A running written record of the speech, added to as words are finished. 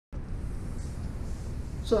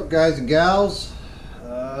What's up, guys and gals?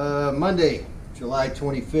 Monday, July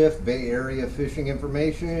 25th, Bay Area fishing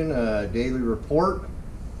information, daily report.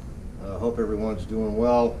 Hope everyone's doing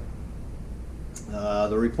well.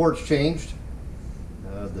 The report's changed.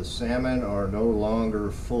 The salmon are no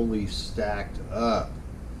longer fully stacked up.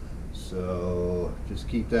 So just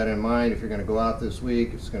keep that in mind. If you're going to go out this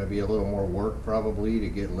week, it's going to be a little more work probably to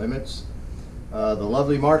get limits. The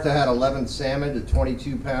lovely Martha had 11 salmon to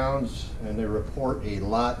 22 pounds, and they report a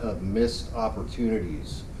lot of missed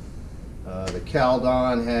opportunities. The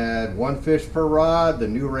Caldon had 1 fish per rod. The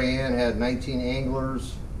New Rayan had 19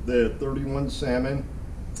 anglers. They had 31 salmon.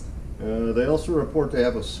 They also report they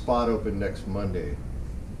have a spot open next Monday.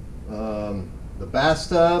 The Bass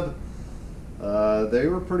Tub, they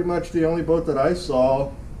were pretty much the only boat that I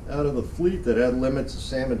saw out of the fleet that had limits of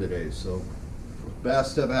salmon today. So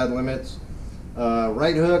Bass Tub had limits.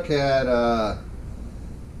 Right Hook had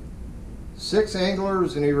 6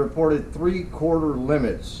 anglers, and he reported 3/4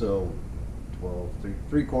 limits, so 12,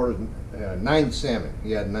 3/4, 9 salmon.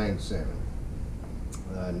 He had 9 salmon,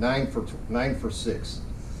 9 for 6.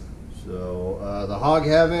 So the Hog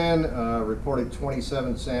Heaven reported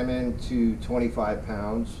 27 salmon to 25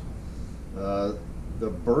 pounds. The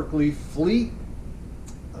Berkeley Fleet,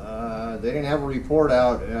 they didn't have a report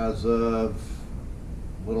out as of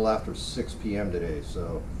a little after 6 p.m. today.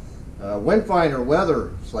 So Windfinder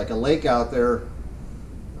weather, it's like a lake out there.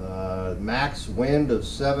 Max wind of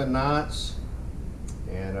 7 knots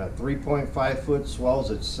and 3.5 foot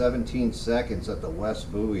swells at 17 seconds at the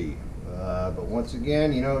west buoy. But once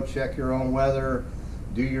again, you know, check your own weather,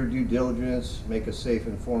 do your due diligence, make a safe,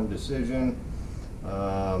 informed decision.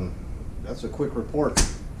 That's a quick report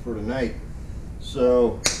for tonight.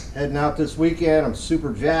 So heading out this weekend, I'm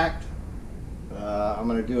super jacked. I'm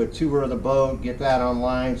going to do a tour of the boat, get that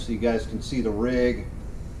online so you guys can see the rig,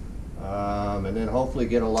 and then hopefully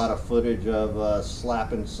get a lot of footage of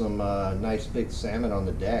slapping some nice big salmon on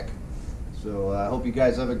the deck. So I hope you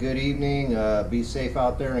guys have a good evening. Be safe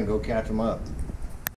out there and go catch them up.